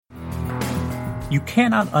You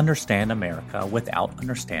cannot understand America without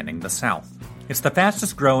understanding the South. It's the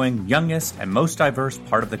fastest growing, youngest, and most diverse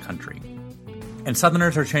part of the country. And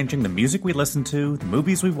Southerners are changing the music we listen to, the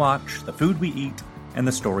movies we watch, the food we eat, and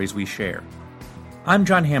the stories we share. I'm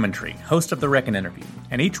John Hammontree, host of The Reckon Interview,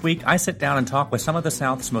 and each week I sit down and talk with some of the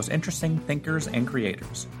South's most interesting thinkers and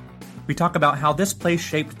creators. We talk about how this place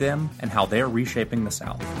shaped them and how they're reshaping the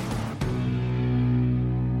South.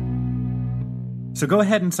 So go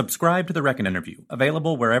ahead and subscribe to The Reckon Interview,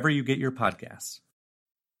 available wherever you get your podcasts.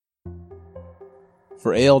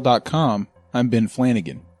 For AL.com, I'm Ben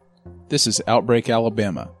Flanagan. This is Outbreak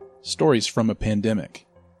Alabama, Stories from a Pandemic.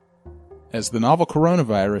 As the novel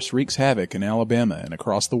coronavirus wreaks havoc in Alabama and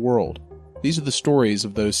across the world, these are the stories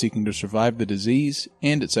of those seeking to survive the disease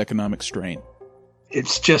and its economic strain.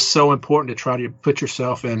 It's just so important to try to put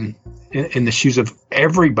yourself in the shoes of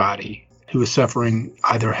everybody who is suffering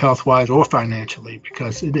either health-wise or financially,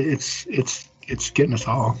 because it's getting us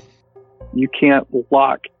all. You can't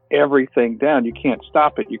lock everything down. You can't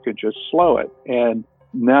stop it. You could just slow it. And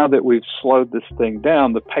now that we've slowed this thing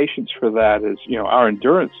down, the patience for that is, our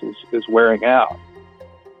endurance is wearing out.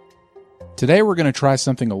 Today we're going to try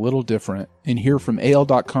something a little different and hear from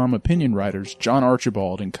AL.com opinion writers John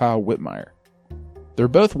Archibald and Kyle Whitmire. They're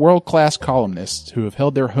both world-class columnists who have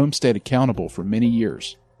held their home state accountable for many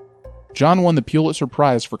years. John won the Pulitzer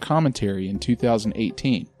Prize for commentary in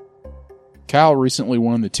 2018. Kyle recently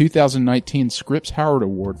won the 2019 Scripps Howard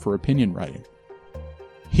Award for opinion writing.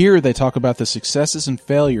 Here they talk about the successes and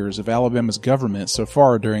failures of Alabama's government so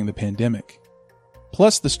far during the pandemic,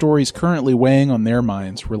 plus the stories currently weighing on their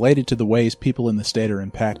minds related to the ways people in the state are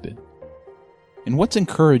impacted, and what's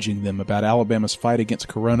encouraging them about Alabama's fight against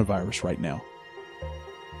coronavirus right now.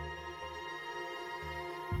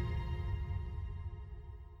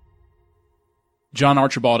 John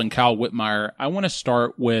Archibald and Kyle Whitmire, I want to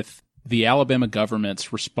start with the Alabama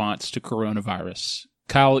government's response to coronavirus.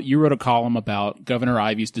 Kyle, you wrote a column about Governor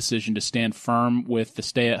Ivey's decision to stand firm with the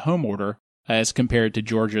stay-at-home order as compared to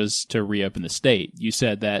Georgia's to reopen the state. You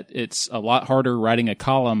said that it's a lot harder writing a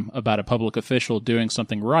column about a public official doing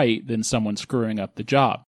something right than someone screwing up the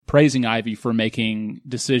job, praising Ivey for making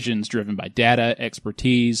decisions driven by data,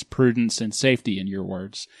 expertise, prudence, and safety, in your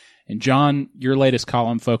words. And John, your latest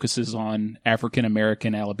column focuses on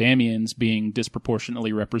African-American Alabamians being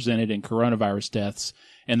disproportionately represented in coronavirus deaths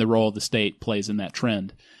and the role the state plays in that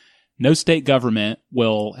trend. No state government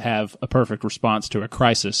will have a perfect response to a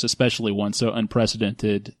crisis, especially one so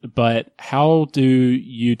unprecedented. But how do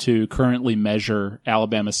you two currently measure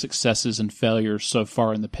Alabama's successes and failures so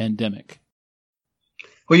far in the pandemic?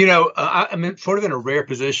 Well, I'm sort of in a rare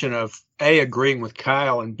position of A, agreeing with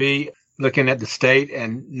Kyle, and B, looking at the state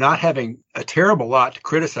and not having a terrible lot to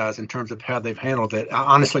criticize in terms of how they've handled it. I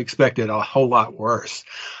honestly expected a whole lot worse.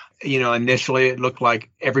 Initially it looked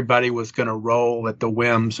like everybody was going to roll at the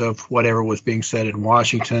whims of whatever was being said in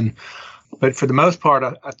Washington. But for the most part,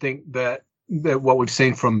 I think that what we've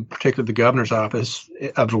seen from particularly the governor's office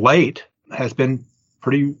of late has been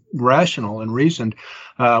pretty rational and reasoned.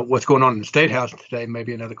 What's going on in the State House today may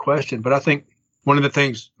be another question. But I think one of the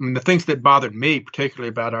things that bothered me particularly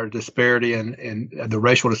about our disparity and the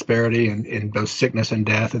racial disparity in both sickness and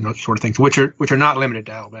death and those sort of things, which are not limited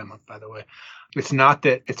to Alabama, by the way. It's not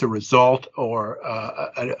that it's a result or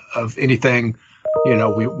of anything,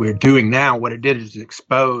 we're doing now. What it did is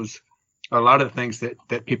expose a lot of the things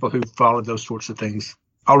that people who followed those sorts of things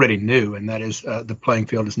already knew, and that is the playing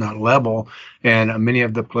field is not level, and many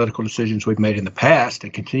of the political decisions we've made in the past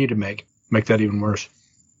and continue to make that even worse.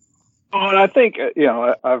 Oh, and I think,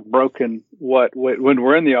 I've broken when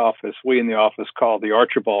we're in the office, we in the office call the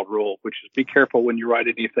Archibald rule, which is be careful when you write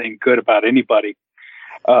anything good about anybody,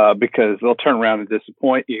 because they'll turn around and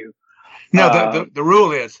disappoint you. No, the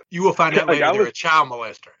rule is you will find out later they're a child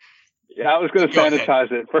molester. Yeah, I was going to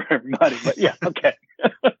sanitize it for everybody, but yeah, okay.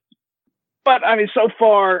 But so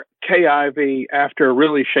far, Kay Ivey, after a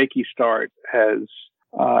really shaky start, has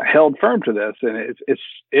held firm to this, and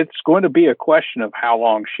it's going to be a question of how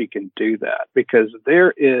long she can do that, because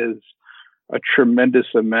there is a tremendous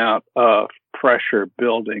amount of pressure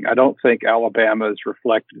building. I don't think Alabama is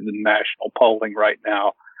reflected in national polling right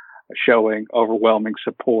now, showing overwhelming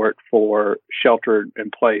support for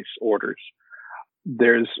shelter-in-place orders.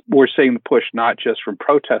 We're seeing the push not just from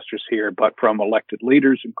protesters here, but from elected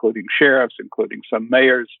leaders, including sheriffs, including some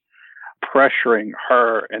mayors, pressuring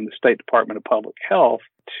her and the State Department of Public Health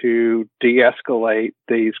to de-escalate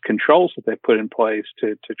these controls that they put in place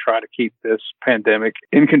to try to keep this pandemic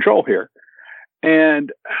in control here.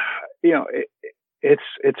 And,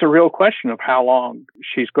 it's a real question of how long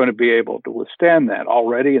she's going to be able to withstand that.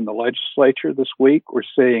 Already in the legislature this week, we're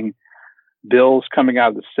seeing bills coming out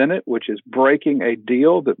of the Senate, which is breaking a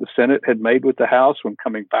deal that the Senate had made with the House when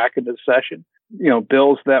coming back into session.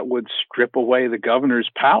 Bills that would strip away the governor's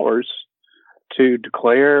powers to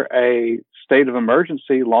declare a state of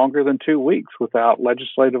emergency longer than 2 weeks without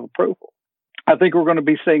legislative approval. I think we're going to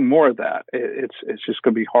be seeing more of that. It's just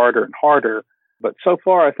going to be harder and harder. But so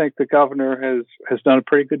far, I think the governor has done a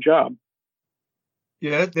pretty good job.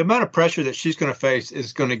 Yeah, the amount of pressure that she's going to face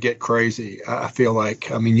is going to get crazy, I feel like.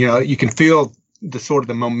 I mean, you can feel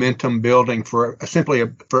the momentum building for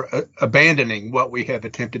abandoning what we have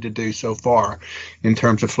attempted to do so far in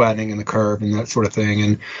terms of flattening the curve and that sort of thing.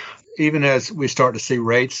 And even as we start to see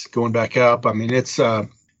rates going back up, I mean, it's going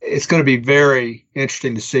to be very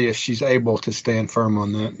interesting to see if she's able to stand firm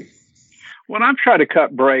on that. Well, I'm trying to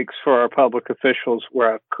cut breaks for our public officials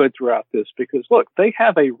where I could throughout this because, look, they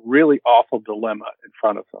have a really awful dilemma in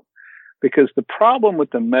front of them. Because the problem with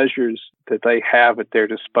the measures that they have at their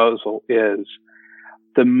disposal is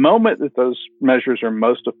the moment that those measures are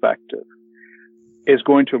most effective is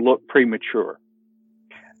going to look premature.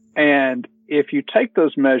 And if you take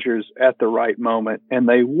those measures at the right moment and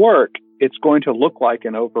they work, it's going to look like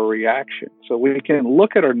an overreaction. So we can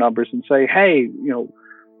look at our numbers and say, hey,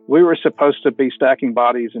 we were supposed to be stacking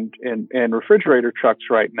bodies in refrigerator trucks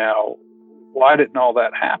right now. Why didn't all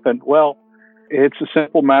that happen? Well, it's a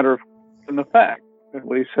simple matter of an effect. At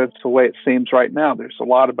least that's the way it seems right now. There's a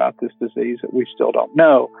lot about this disease that we still don't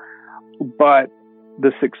know. But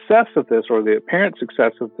the success of this, or the apparent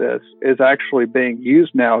success of this, is actually being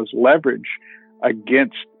used now as leverage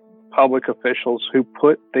against public officials who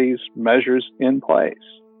put these measures in place.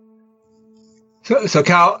 So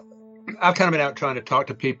Kyle, I've kind of been out trying to talk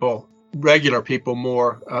to people, regular people,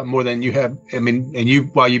 more than you have. I mean, and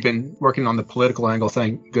while you've been working on the political angle,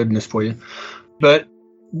 thank goodness for you. But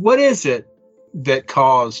what is it that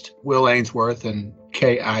caused Will Ainsworth and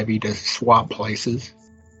Kay Ivey to swap places?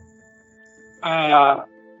 The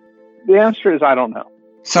answer is I don't know.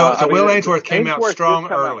 So Will Ainsworth came out strong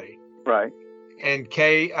early. Right. And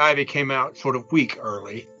Kay Ivey came out sort of weak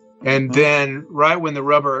early. And then right when the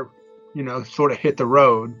rubber, sort of hit the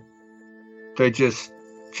road, they just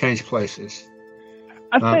changed places.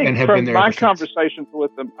 I think from my conversations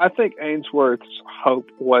with them, I think Ainsworth's hope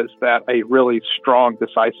was that a really strong,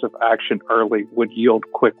 decisive action early would yield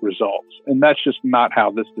quick results. And that's just not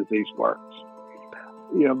how this disease works.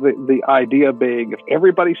 The idea being if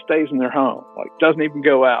everybody stays in their home, doesn't even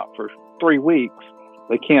go out for 3 weeks,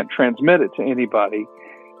 they can't transmit it to anybody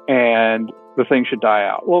and the thing should die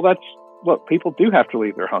out. Well, look, people do have to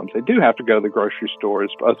leave their homes. They do have to go to the grocery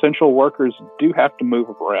stores. Essential workers do have to move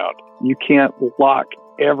around. You can't lock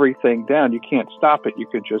everything down. You can't stop it. You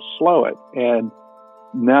can just slow it. And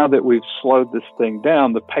now that we've slowed this thing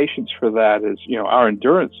down, the patience for that is, our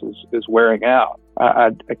endurance is wearing out.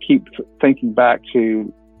 I keep thinking back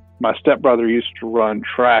to my stepbrother used to run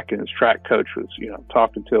track, and his track coach was,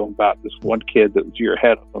 talking to him about this one kid that was a year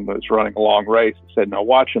ahead of him that was running a long race and said, now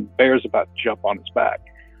watch him, bear's about to jump on his back.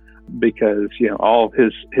 Because, all of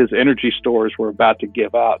his energy stores were about to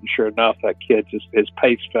give out. And sure enough, that kid his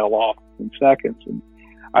pace fell off in seconds. And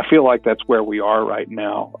I feel like that's where we are right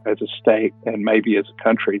now as a state and maybe as a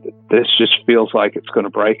country, that this just feels like it's going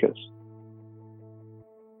to break us.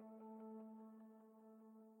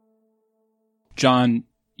 John,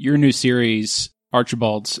 your new series,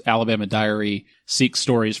 Archibald's Alabama Diary, seeks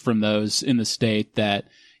stories from those in the state that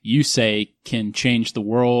you say can change the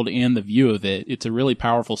world and the view of it. It's a really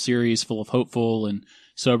powerful series full of hopeful and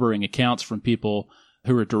sobering accounts from people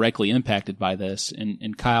who are directly impacted by this.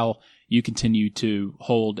 And Kyle, you continue to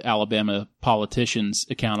hold Alabama politicians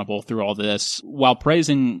accountable through all this. While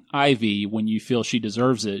praising Ivey when you feel she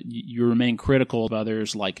deserves it, you remain critical of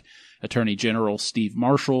others like Attorney General Steve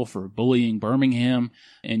Marshall for bullying Birmingham.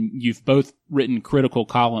 And you've both written critical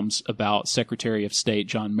columns about Secretary of State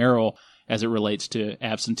John Merrill as it relates to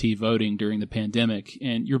absentee voting during the pandemic.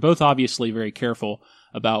 And you're both obviously very careful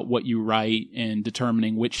about what you write and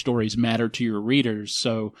determining which stories matter to your readers.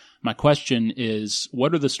 So my question is,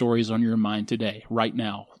 what are the stories on your mind today, right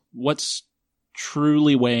now? What's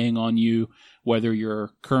truly weighing on you, whether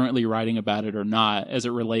you're currently writing about it or not, as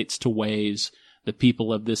it relates to ways the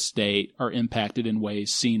people of this state are impacted in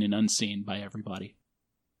ways seen and unseen by everybody?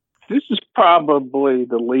 This is probably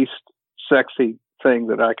the least sexy thing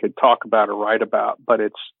that I could talk about or write about, but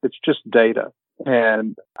it's just data.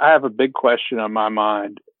 And I have a big question on my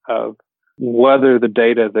mind of whether the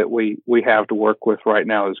data that we have to work with right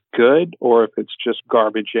now is good or if it's just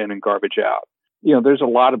garbage in and garbage out. There's a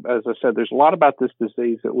lot of, as I said, there's a lot about this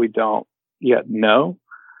disease that we don't yet know.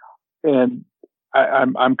 And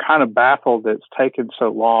I'm kind of baffled that it's taken so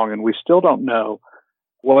long and we still don't know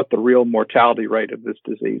what the real mortality rate of this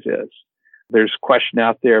disease is. There's a question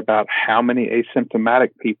out there about how many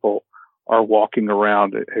asymptomatic people are walking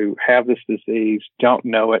around who have this disease, don't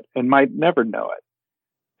know it, and might never know it.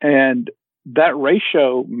 And that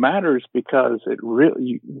ratio matters because it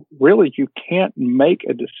really you can't make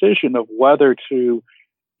a decision of whether to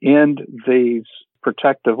end these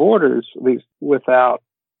protective orders without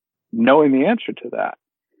knowing the answer to that.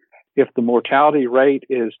 If the mortality rate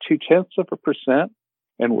is 0.2%,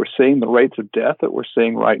 and we're seeing the rates of death that we're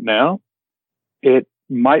seeing right now, it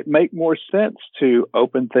might make more sense to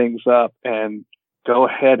open things up and go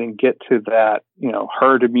ahead and get to that,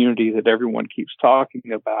 herd immunity that everyone keeps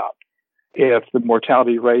talking about. If the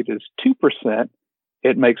mortality rate is 2%,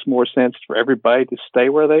 it makes more sense for everybody to stay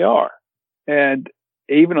where they are. And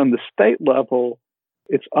even on the state level,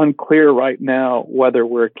 it's unclear right now whether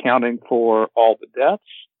we're accounting for all the deaths.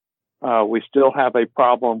 We still have a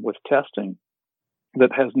problem with testing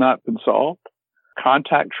that has not been solved.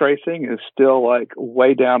 Contact tracing is still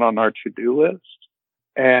way down on our to-do list.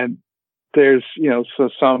 And there's,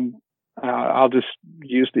 I'll just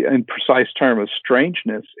use the imprecise term of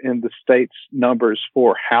strangeness in the state's numbers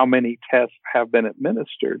for how many tests have been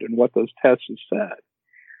administered and what those tests have said.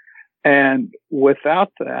 And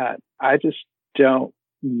without that, I just don't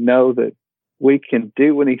know that we can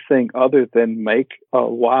do anything other than make a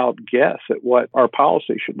wild guess at what our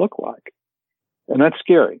policy should look like. And that's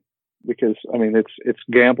scary because, it's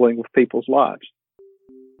gambling with people's lives.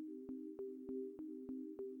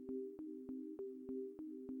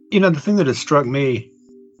 The thing that has struck me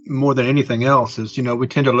more than anything else is, we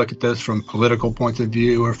tend to look at this from political points of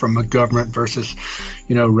view or from a government versus,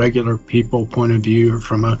 regular people point of view, or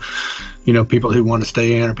from a, people who want to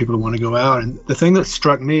stay in or people who want to go out. And the thing that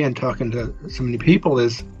struck me in talking to so many people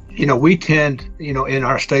is, we tend, in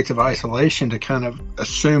our states of isolation to kind of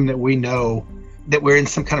assume that we know that we're in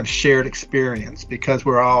some kind of shared experience because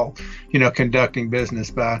we're all, conducting business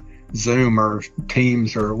by Zoom or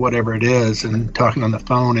Teams or whatever it is and talking on the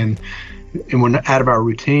phone and we're out of our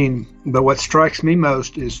routine. But what strikes me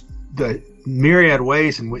most is the myriad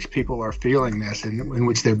ways in which people are feeling this and in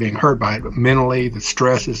which they're being hurt by it. But mentally, the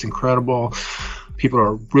stress is incredible. People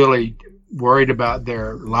are really worried about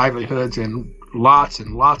their livelihoods in lots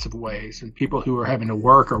and lots of ways. And people who are having to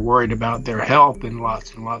work are worried about their health in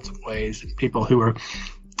lots and lots of ways. And people who are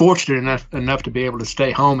fortunate enough to be able to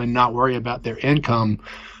stay home and not worry about their income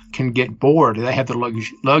can get bored. They have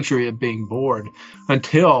the luxury of being bored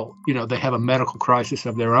until, they have a medical crisis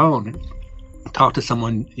of their own. I talked to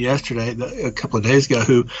someone yesterday, a couple of days ago,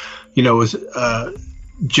 who, was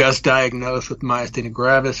just diagnosed with myasthenia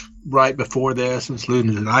gravis right before this and was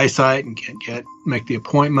losing his eyesight and can't make the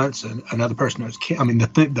appointments. And another person was,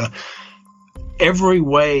 every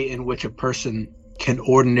way in which a person can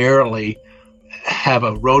ordinarily have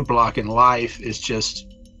a roadblock in life is just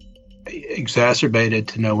exacerbated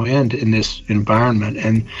to no end in this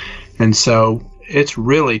environment. And so it's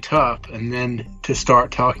really tough. And then to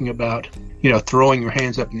start talking about, throwing your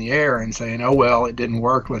hands up in the air and saying, oh, well, it didn't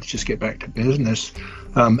work, let's just get back to business,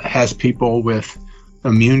 has people with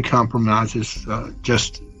immune compromises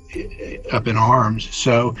just up in arms.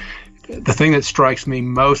 So the thing that strikes me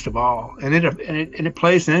most of all, and it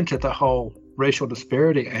plays into the whole racial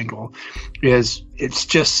disparity angle, is it's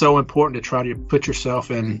just so important to try to put yourself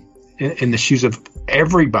in the shoes of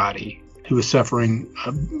everybody who is suffering,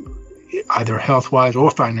 either health-wise or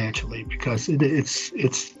financially, because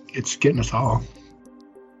it's getting us all.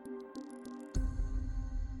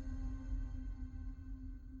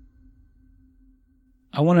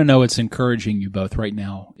 I want to know what's encouraging you both right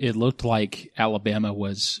now. It looked like Alabama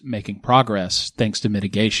was making progress thanks to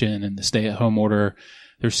mitigation and the stay-at-home order.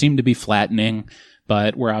 There seemed to be flattening,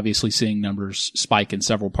 but we're obviously seeing numbers spike in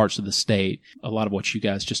several parts of the state, a lot of what you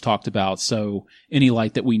guys just talked about. So any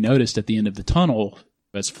light that we noticed at the end of the tunnel,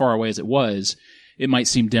 as far away as it was, it might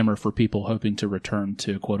seem dimmer for people hoping to return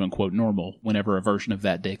to quote-unquote normal whenever a version of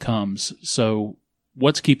that day comes. So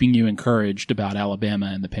what's keeping you encouraged about Alabama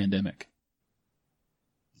and the pandemic?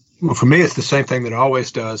 Well, for me, it's the same thing that it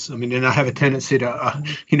always does. And I have a tendency to,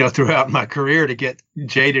 throughout my career to get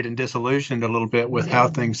jaded and disillusioned a little bit with how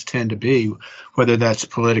things tend to be, whether that's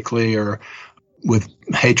politically or with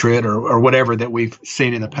hatred or whatever that we've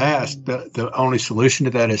seen in the past. The only solution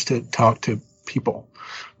to that is to talk to people,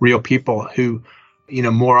 real people who,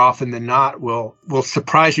 more often than not will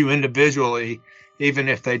surprise you individually, even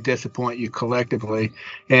if they disappoint you collectively.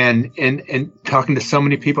 And talking to so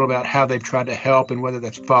many people about how they've tried to help, and whether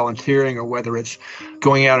that's volunteering or whether it's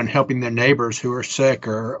going out and helping their neighbors who are sick,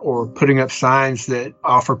 or putting up signs that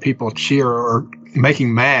offer people cheer, or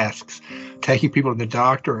making masks. taking people to the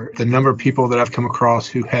doctor, the number of people that I've come across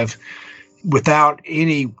who have, without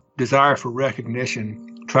any desire for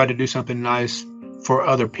recognition, tried to do something nice for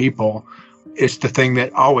other people, it's the thing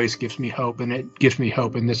that always gives me hope, and it gives me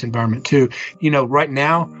hope in this environment too. Right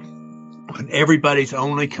now, when everybody's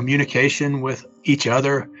only communication with each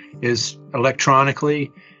other is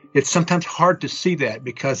electronically, it's sometimes hard to see that,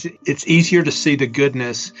 because it's easier to see the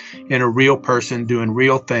goodness in a real person doing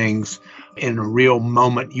real things in a real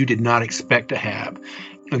moment you did not expect to have.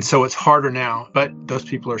 And so it's harder now, but those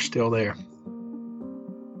people are still there.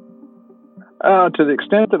 To the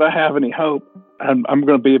extent that I have any hope, I'm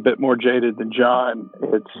going to be a bit more jaded than John.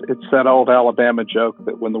 It's that old Alabama joke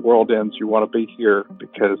that when the world ends, you want to be here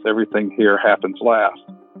because everything here happens last.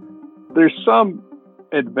 There's some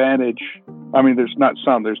advantage. I mean, there's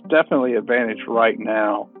definitely advantage right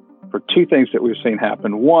now for two things that we've seen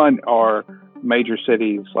happen. One are major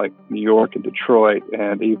cities like New York and Detroit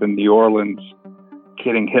and even New Orleans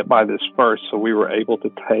getting hit by this first, so we were able to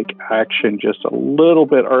take action just a little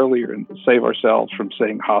bit earlier and save ourselves from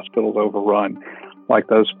seeing hospitals overrun like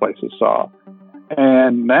those places saw.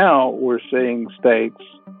 And now we're seeing states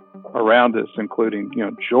around us, including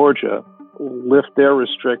Georgia, lift their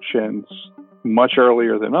restrictions much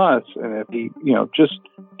earlier than us. And if just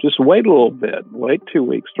wait a little bit, wait 2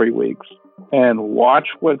 weeks, 3 weeks, and watch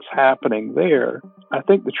what's happening there. I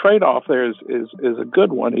think the trade-off there is a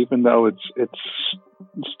good one, even though it's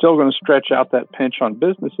still going to stretch out that pinch on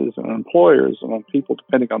businesses and employers and on people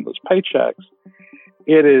depending on those paychecks.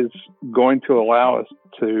 It is going to allow us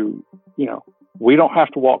to, we don't have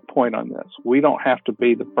to walk point on this. We don't have to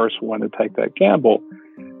be the first one to take that gamble.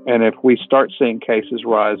 And if we start seeing cases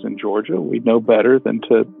rise in Georgia, we know better than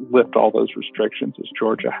to lift all those restrictions as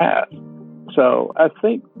Georgia has. So I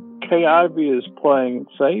think Kay Ivey is playing it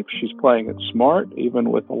safe. She's playing it smart, even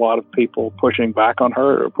with a lot of people pushing back on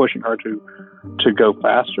her or pushing her to go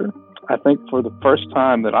faster. I think for the first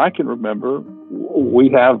time that I can remember, we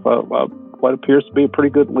have what appears to be a pretty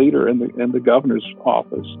good leader in the governor's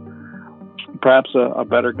office, perhaps a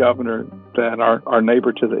better governor than our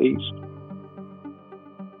neighbor to the east.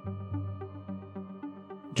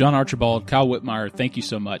 John Archibald, Kyle Whitmire, thank you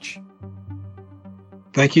so much.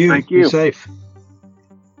 Thank you. Thank you. Be safe.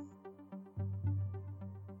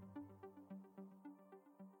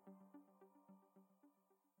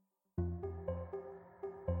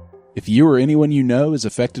 If you or anyone you know is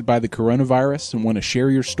affected by the coronavirus and want to share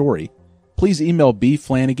your story, please email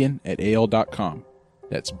bflanagan@al.com.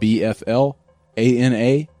 That's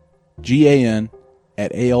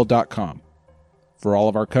BFLANAGAN@al.com. For all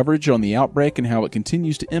of our coverage on the outbreak and how it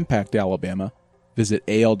continues to impact Alabama, visit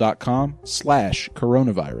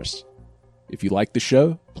al.com/coronavirus. If you like the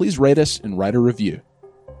show, please rate us and write a review.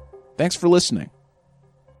 Thanks for listening.